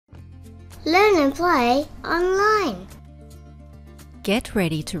Learn and play online. Get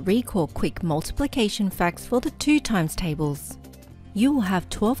ready to recall quick multiplication facts for the 2 times tables. You will have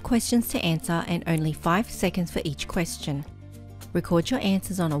 12 questions to answer and only 5 seconds for each question. Record your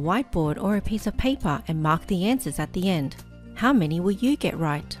answers on a whiteboard or a piece of paper and mark the answers at the end. How many will you get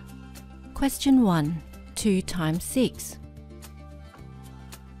right? Question 1. 2 times 6.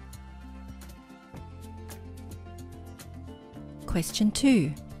 Question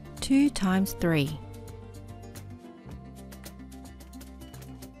 2. 2 times 3.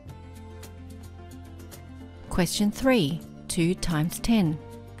 Question 3. 2 times 10.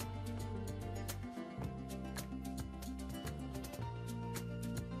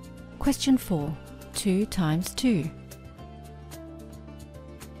 Question 4. 2 times 2.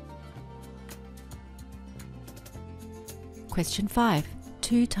 Question 5.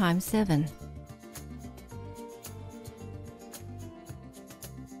 2 times 7.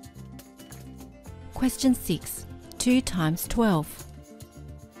 Question 6. 2 times 12.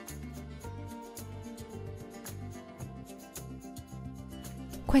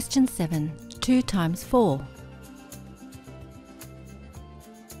 Question 7. 2 times 4.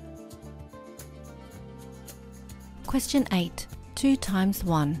 Question 8. 2 times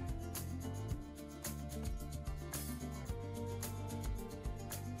 1.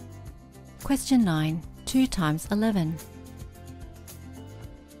 Question 9. 2 times 11.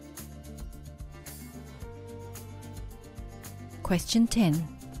 Question 10.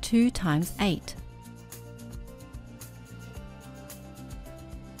 2 times 8.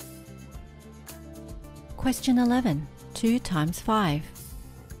 Question 11. 2 times 5.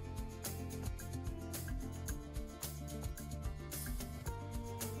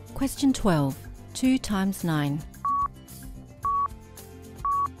 Question 12. 2 times 9.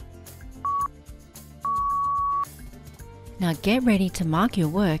 Now get ready to mark your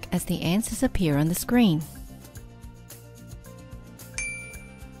work as the answers appear on the screen.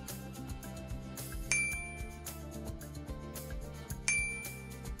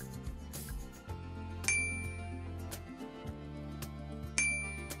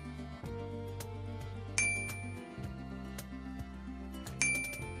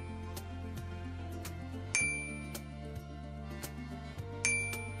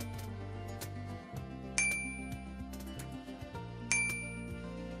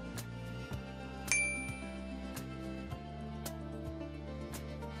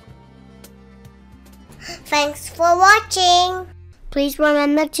 Thanks for watching. Please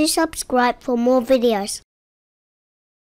remember to subscribe for more videos.